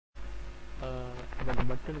அந்த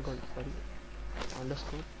பட்டனுக்கு வந்து sorry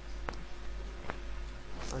underscore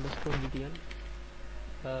btn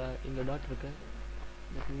இங்கே டாட் இருக்கு.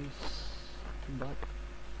 தட் மீன்ஸ் டாட்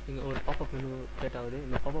இங்கே ஒரு பாப்அப் மெனு கிரியேட் ஆகுது.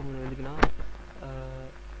 இந்த பாப்அப் மெனு எதுக்குன்னா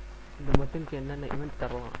இந்த பட்டனுக்கு என்னென்ன இவெண்ட்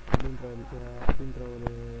தரலாம் அப்படின்ற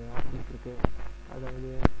ஒரு ஆப்ஷன்ஸ் இருக்குது. அதாவது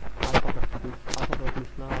ஆல்ஃபா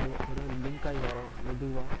ப்ராப்பர்ட்டிஸ்னால் ஒரு லிங்க் ஆகி வரும்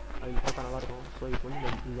மெதுவாக, அது பார்த்தா நல்லாயிருக்கும். ஸோ இப்போ வந்து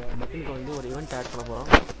இந்த பட்டனுக்கு வந்து ஒரு இவெண்ட் ஆட் பண்ண போகிறோம்.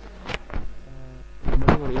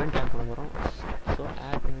 So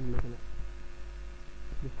add event listener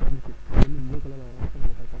blue கலரில் வரும். ஸோ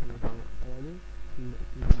நம்ம கரெக்டாக பண்ணியிருக்காங்க. அதாவது இந்த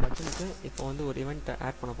பட்டனுக்கு இப்போ வந்து ஒரு இவெண்ட்டை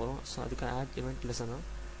ஆட் பண்ண போகிறோம். ஸோ அதுக்கு ஆட் இவெண்ட் லிசனர்,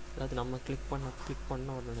 அதாவது நம்ம கிளிக் பண்ண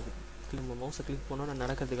ஒரு நடக்குது. நம்ம மவுஸை கிளிக் பண்ணோன்னு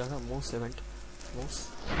நடக்கிறதுக்காக mouse event, mouse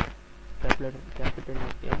capital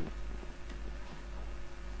M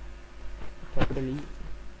capital இ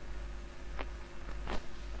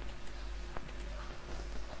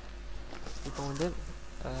இப்போ வந்து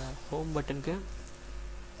ஹோம் பட்டனுக்கு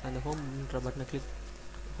அந்த ஹோம்ன்ற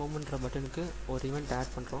பட்டனுக்கு ஒரு இவெண்ட்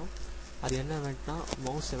ஆட் பண்ணுறோம். அது என்ன இவெண்ட்னா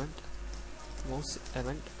மவுஸ் இவெண்ட்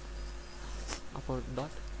அப்போ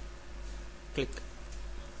டாட் கிளிக்.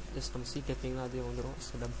 ஜஸ்ட் நம்ம கேட்பிங்கன்னா அதே வந்துடும்.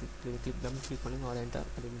 ஸோ டபுள் கிளிக் பண்ணி ஆல் என்டர்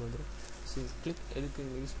அப்படின்னு வந்துடும். ஸோ கிளிக் எதுக்கு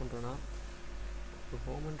யூஸ் பண்ணுறோன்னா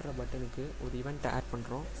ஹோம்ன்ற பட்டனுக்கு ஒரு இவெண்ட் ஆட்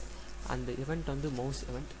பண்ணுறோம். அந்த இவெண்ட் வந்து மவுஸ்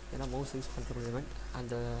இவெண்ட், ஏன்னா மவுஸ் யூஸ் பண்ணுற ஒரு இவெண்ட்.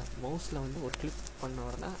 அந்த மவுஸில் வந்து ஒரு கிளிக் பண்ண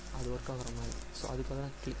உடனே அது ஒர்க் ஆகிற மாதிரி. ஸோ அதுக்காக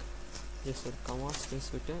தான் கிளிக். ஜஸ்ட் ஒரு கமா ஸ்பேஸ்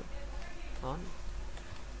விட்டு ஆன்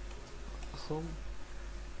ஹோம்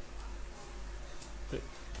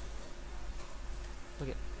கிளிக்.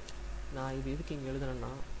 ஓகே, நான் இது எதுக்கு இங்கே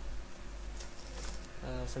எழுதுனேன்னா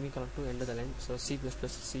semicolon to end the line. So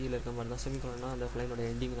சியில் இருக்க மாதிரி தான் செமிகாலன்னா அந்த லைனோட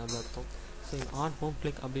எண்டிங் தான் அர்த்தம். ஸோ ஆன் ஹோம்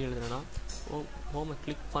கிளிக் அப்படி எழுதுனா ஹோமை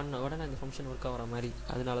கிளிக் பண்ண உடனே அந்த ஃபங்க்ஷன் ஒர்க் ஆகிற மாதிரி,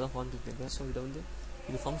 அதனால தான் ஹோம் கிளிக் இருக்கேன். ஸோ இதை வந்து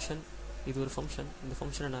இது ஒரு ஃபங்க்ஷன். இந்த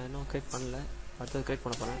ஃபங்க்ஷனை நான் இன்னும் க்ரியேட் பண்ணல, அடுத்தது க்ரியேட்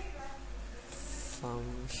பண்ண போகிறேன்.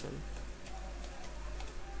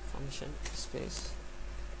 ஃபங்க்ஷன் ஸ்பேஸ்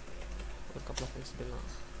ஒரு கப்பல் ஆஃப் லைன்ஸ் விடலாம்.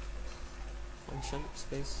 Function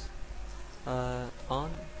space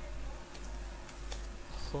on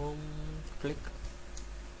home click.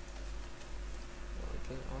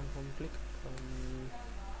 Okay, on home click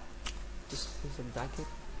this is a bracket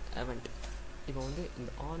event. இப்போ வந்து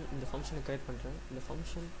இந்த ஃபங்க்ஷனை க்ரியேட் பண்ணுறேன். இந்த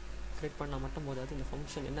ஃபங்க்ஷன் க்ரியேட் பண்ணால் மட்டும் போதாது, இந்த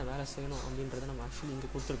ஃபங்க்ஷன் என்ன வேலை செய்யணும் அப்படின்றத நம்ம ஆக்சுவலி இங்கே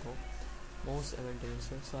கொடுத்துருக்கோம் மவுஸ் event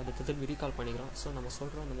லிங்க்ஸு. ஸோ அதை திரும்பி ரீகால் பண்ணிக்கிறோம். ஸோ நம்ம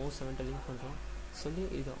சொல்கிறோம் அந்த மவுஸ் event லிங்க் பண்ணுறோம் சொல்லி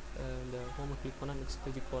இதை இந்த ஹோமை கிளிக் பண்ணால் நெக்ஸ்ட்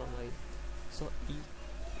பேஜுக்கு போகிற மாதிரி. ஸோ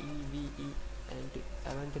இவிஇ அண்ட்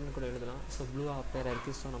eventன்னு கூட எழுதலாம். ஸோ ப்ளூவாக பேர்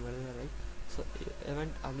இருக்குது. ஸோ நம்ம எழுதுகிற ரைட். ஸோ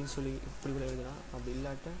event அப்படின்னு சொல்லி இப்படி கூட எழுதலாம். அப்படி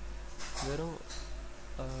இல்லாட்ட வெறும்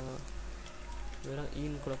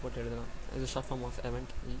ஈன்னு கூட போட்டு எழுதலாம். இது ஷார்ட் ஃபார்ம் ஆஃப் event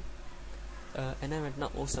இ. என்ன eventனா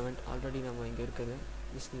ஓஸ் event ஆல்ரெடி நம்ம இங்கே இருக்குது.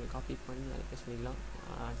 ஜஸ்ட் நீங்கள் காப்பி பண்ணி அதை பேஸ் பண்ணிக்கலாம்.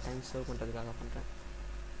 டைம் சேவ் பண்ணுறதுக்காக பண்ணுறேன்.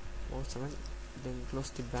 Hose event then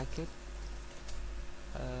close the bracket.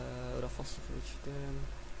 ஒரு ஃபர்ஸ்ட் வச்சுட்டு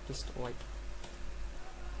just white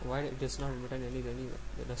it does not return any value.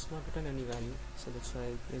 It does not return any value, so that's why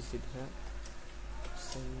I placed it here.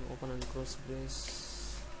 So open and close brace.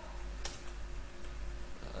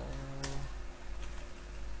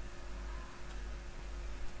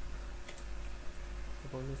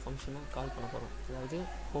 இப்போ வந்து ஃபங்க்ஷனாக கால் பண்ண போகிறோம். அதாவது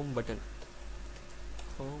home button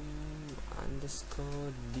home underscore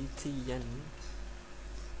btn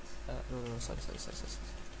sorry.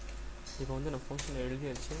 இப்போ வந்து நான் ஃபங்க்ஷனை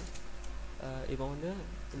எழுதியாச்சு. இப்போ வந்து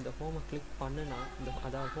இந்த ஹோமை கிளிக் பண்ணுனா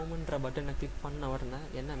அதாவது ஹோம்ன்ற பட்டனை கிளிக் பண்ண உடனே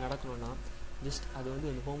என்ன நடக்கணும்னா ஜஸ்ட் அது வந்து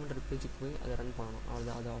அந்த ஹோம்ன்ற பேஜுக்கு போய் அதை ரன் பண்ணணும்.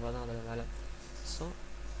 அவ்வளோதான் அதோட வேலை. ஸோ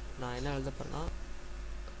நான் என்ன எழுத போகிறேன்னா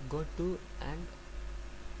go to and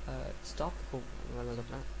stop home எழுத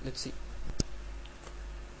போகிறேன். let's see.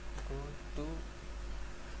 go to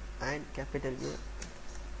and capital A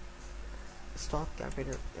stop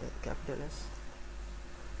capital S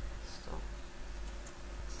stop.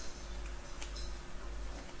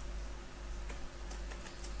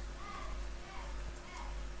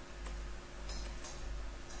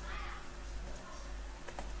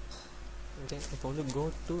 Okay, இப்போ வந்து go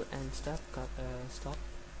to and stop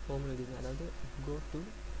home எழுதிங்க. அதாவது go to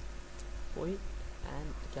போய் and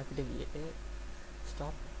capital A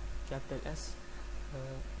stop capital S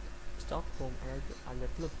stop home. அதாவது அந்த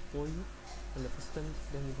இடத்துல போய் அந்த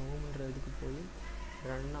ஃபஸ்ட்டு ஹோம்ன்ற இதுக்கு போய்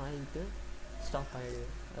ரன் ஆகிட்டு ஸ்டாப் ஆகிடுது.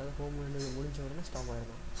 அதாவது ஹோம் முடிஞ்ச உடனே ஸ்டாப்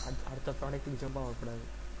ஆகிடணும். அடுத்த ப்ராடக்ட்டுக்கு ஜம்ப் ஆகக்கூடாது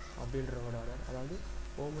அப்படின்ற ஒரு ஆர்டர். அதாவது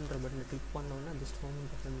ஹோம்ன்ற பட்டனை கிளிக் பண்ணோன்னா ஜஸ்ட்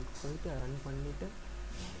ஹோம்ன்ற பட்டனுக்கு போயிட்டு ரன் பண்ணிவிட்டு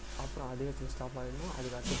அப்புறம் அதே இடத்துல ஸ்டாப் ஆகிடணும்.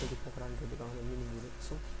 அதுக்கு அடுத்ததுக்கு போகலான்றதுக்கான மீனிங் இது.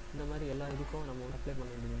 ஸோ இந்த மாதிரி எல்லா இதுக்கும் நம்ம அப்ளை பண்ண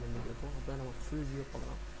வேண்டியது இருக்கும். அப்போ தான் நம்ம ஃபுல் வியூ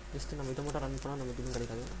பார்க்கலாம். ஜஸ்ட்டு நம்ம இதை மட்டும் ரன் பண்ணால் நமக்கு இதுவும்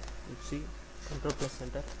கிடைக்காது. C control plus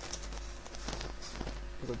centre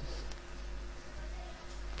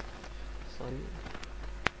sorry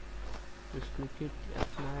just click it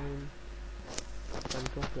F9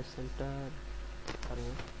 control plus center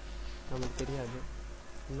பாருங்க நமக்கு தெரியாது.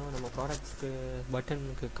 இன்னும் நம்ம ப்ராடக்ட்ஸ்க்கு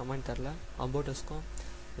பட்டனுக்கு கமெண்ட் தரல, அபவுட்டஸ்க்கும்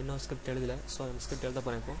இன்னும் ஸ்கிரிப்ட் எழுதலை. ஸோ நம்ம ஸ்கிரிப்ட் எழுத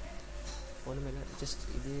போகிறேன். இப்போ ஒன்றுமே இல்லை, ஜஸ்ட்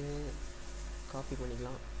இதே காப்பி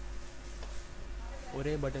பண்ணிக்கலாம்.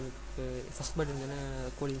 ஒரே பட்டனுக்கு ஃபஸ்ட் பட்டன் தானே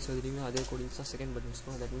கோடிங்ஸ் எழுதுறீங்களோ அதே கோடிங்ஸ் தான் செகண்ட்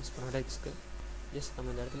பட்டன்ஸ்க்கும். That means ப்ராடக்ட்ஸ்க்கு. ஜஸ்ட்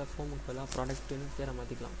நம்ம இந்த இடத்துல ஃபோமுக்கு பதிலாக ப்ராடக்ட்டுன்னு பேரை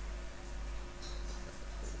மாற்றிக்கலாம்.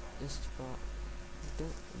 ஜஸ்ட்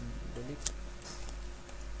delete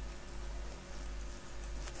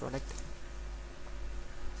ப்ராடக்ட்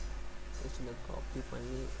ஜஸ்ட் இந்த காப்பி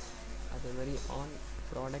பண்ணி அதே மாதிரி ஆன்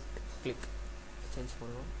ப்ராடக்ட் கிளிக் சேஞ்ச்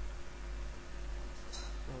பண்ணணும்.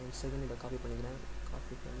 நான் 1 செகண்ட் இதை காப்பி பண்ணிக்கிறேன்.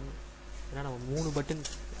 காப்பி பண்ணி ஏன்னா நம்ம 3 பட்டன்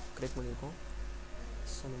க்ரியேட் பண்ணியிருக்கோம்.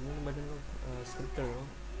 ஸோ அந்த 3 பட்டனும் ஸ்கிரிப்ட்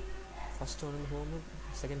எழுதணும். ஃபஸ்ட்டு வந்து ஹோமு,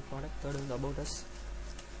 செகண்ட் ப்ராடக்ட், தேர்ட் வந்து அபவுட் அஸ்.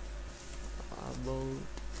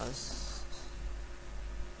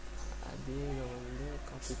 அதே இதை வந்து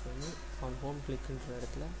காப்பி பண்ணி ஆன் ஹோம் கிளிக்ன்ற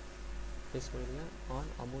இடத்துல பேஸ்ட் பண்ணிடுங்க. On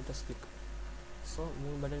about us click. So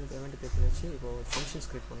 3 பட்டனுக்கு event create பண்ணி வச்சு இப்போது ஃபங்க்ஷன்ஸ்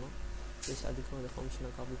க்ரியேட் பண்ணோம். ஜஸ்ட் அதுக்கும் அந்த ஃபங்க்ஷனை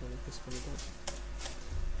காப்பி பண்ணி பேஸ்ட் பண்ணிவிட்டு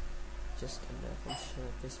ஜஸ்ட் அந்த ஃபங்க்ஷனை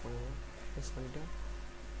பேஸ்ட் பண்ணுவோம். பேஸ்ட் பண்ணிவிட்டு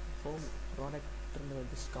ஹோம் ப்ராடக்ட்ன்றதை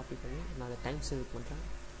ஜஸ்ட் காப்பி பண்ணி நான் அதை டைம் சேவ் பண்ணுறேன்.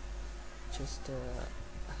 ஜஸ்ட்டு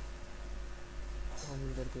ஹோம்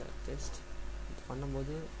இந்த இடத்துல பேஸ்ட் இது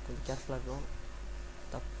பண்ணும்போது கொஞ்சம் கேர்ஃபுல்லாக இருக்கும்,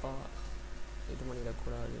 தப்பாக இது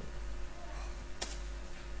பண்ணிடக்கூடாது.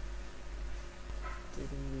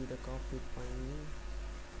 திரும்பி இதை காப்பி பண்ணி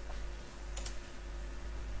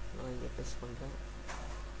நான் இங்கே பேஸ்ட் பண்ணுறேன்.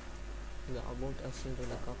 இந்த அபவுட்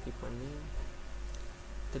அஸ்ன்றதை காப்பி பண்ணி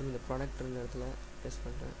திரும்பி இந்த ப்ராடக்ட் இருந்த இடத்துல பேஸ்ட்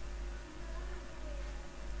பண்ணுறேன்.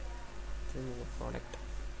 திரும்பி இந்த product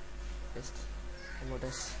based about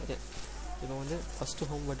us. Okay, இப்போ வந்து ஃபஸ்ட்டு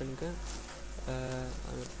ஹோம் பட்டனுக்கு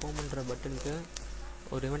ஹோம்ன்ற பட்டனுக்கு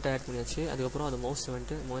ஒரு இவெண்ட் ஆட் பண்ணியாச்சு. அதுக்கப்புறம் அது மவுஸ்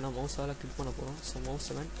இவெண்ட்டு மவுஸால் கிளிக் பண்ண போகிறோம். So mouse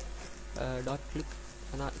event dot click.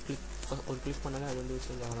 ஆனால் ஒரு கிளிக் பண்ணாலே அது வந்து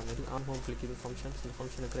சேஞ்ச் ஆகிற மாதிரி ஆன் ஹோம் கிளிக். இது ஃபங்க்ஷன்ஸ், இந்த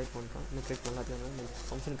ஃபங்க்ஷனை க்ரியேட் பண்ணுறோம். இன்னும் க்ரியேட் பண்ணலாதுனால இந்த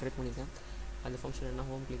ஃபங்க்ஷன் க்ரியேட் பண்ணியிருக்கேன். அந்த ஃபங்க்ஷன் என்ன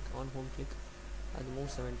home click, on home click, அது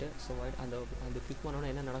மவுஸ் இவெண்ட்டு. ஸோ அந்த கிளிக் பண்ணோன்னா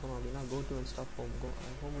என்ன நடக்கணும் அப்படின்னா go to and stop home,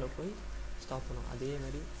 ஹோமில் போய் ஸ்டாப் பண்ணணும். அதே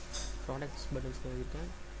மாதிரி ப்ராடக்ட்ஸ் பட்டன்ஸ் எழுதிட்டேன்.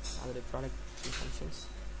 அதோடைய ப்ராடக்ட் ஃபங்க்ஷன்ஸ்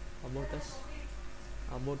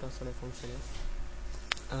அபவுட்டஸோட ஃபங்க்ஷனு.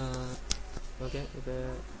 ஓகே, இப்போ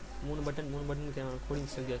 3 பட்டனுக்கு தேவையான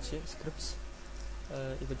கோடிங்ஸ் எழுதியாச்சு. ஸ்கிரிப்ட்ஸ்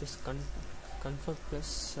இப்போ ஜஸ்ட் கன்ஃபர்ம்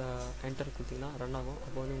ப்ளஸ் என்டர் கொடுத்தீங்கன்னா ரன் ஆகும்.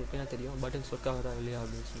 அப்போ வந்து உங்களுக்கு என்ன தெரியும், பட்டன்ஸ் ஒர்க் ஆகுதா இல்லையா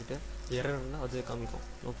அப்படின்னு சொல்லிட்டு. எரர்னா அது காமிக்கும்,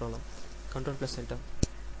 no problem. Control plus enter.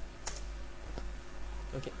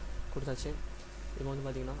 Okay, கொடுத்தாச்சு. இப்போ வந்து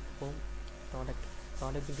பார்த்தீங்கன்னா ஹோம்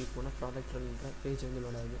ப்ராடக்ட்டு கிளிக் பண்ணால் ப்ராடக்ட்ன்ற பேஜ் வந்து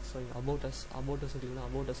லோட் ஆகுது. ஸோ இங்கே அபவுட் அஸ் கிளிக்னா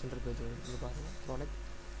அபவுட் அஸ்ன்ற பேஜ் வருது. இங்கே பாருங்கள்,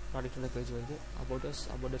 ப்ராடக்ட்ன்ற பேஜ் வருது. About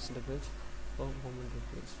அஸ்ன்ற page, ஹோம்ன்ற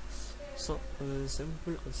page. ஸோ ஒரு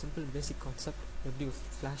சிம்பிள் பேசிக் கான்செப்ட் எப்படி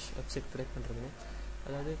ஃப்ளாஷ் வெப்சைட் க்ரியேட் பண்ணுறதுன்னு.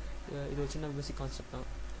 அதாவது இது ஒரு சின்ன பேசிக் கான்செப்ட் தான்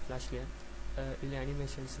ஃப்ளாஷ்லேயே. இல்லை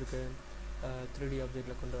அனிமேஷன்ஸ் இருக்குது, 3D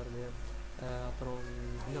ஆப்ஜெக்டில் கொண்டு வரது, அப்புறம்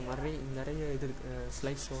இன்னும் நிறைய இது இருக்குது,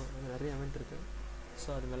 ஸ்லைட் ஷோ, நிறைய எவெண்ட் இருக்குது. ஸோ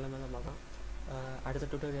அது மெல்ல பார்க்கலாம். அடுத்த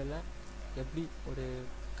டுட்டோரியலில் எப்படி ஒரு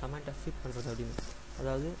கமெண்ட்டை ஃபீட் பண்ணுறது அப்படின்னு.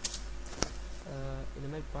 அதாவது இந்த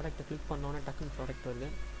மாதிரி ப்ராடக்ட்டை கிளிக் பண்ணோன்னே டக்குன்னு ப்ராடக்ட் வருது.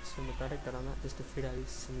 ஸோ இந்த ப்ராடக்ட் வராமல் ஜஸ்ட் ஃபீட் ஆகி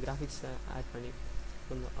கிராஃபிக்ஸை ஆட் பண்ணி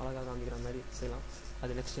கொஞ்சம் அழகாக காமிக்கிற மாதிரி செய்யலாம்.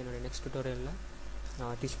 அது என்னுடைய நெக்ஸ்ட் டுட்டோரியலில்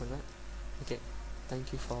நான் டீச் பண்ணுவேன். ஓகே,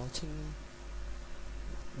 தேங்க்யூ ஃபார் வாட்சிங்.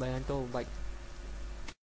 By அண்டோ by.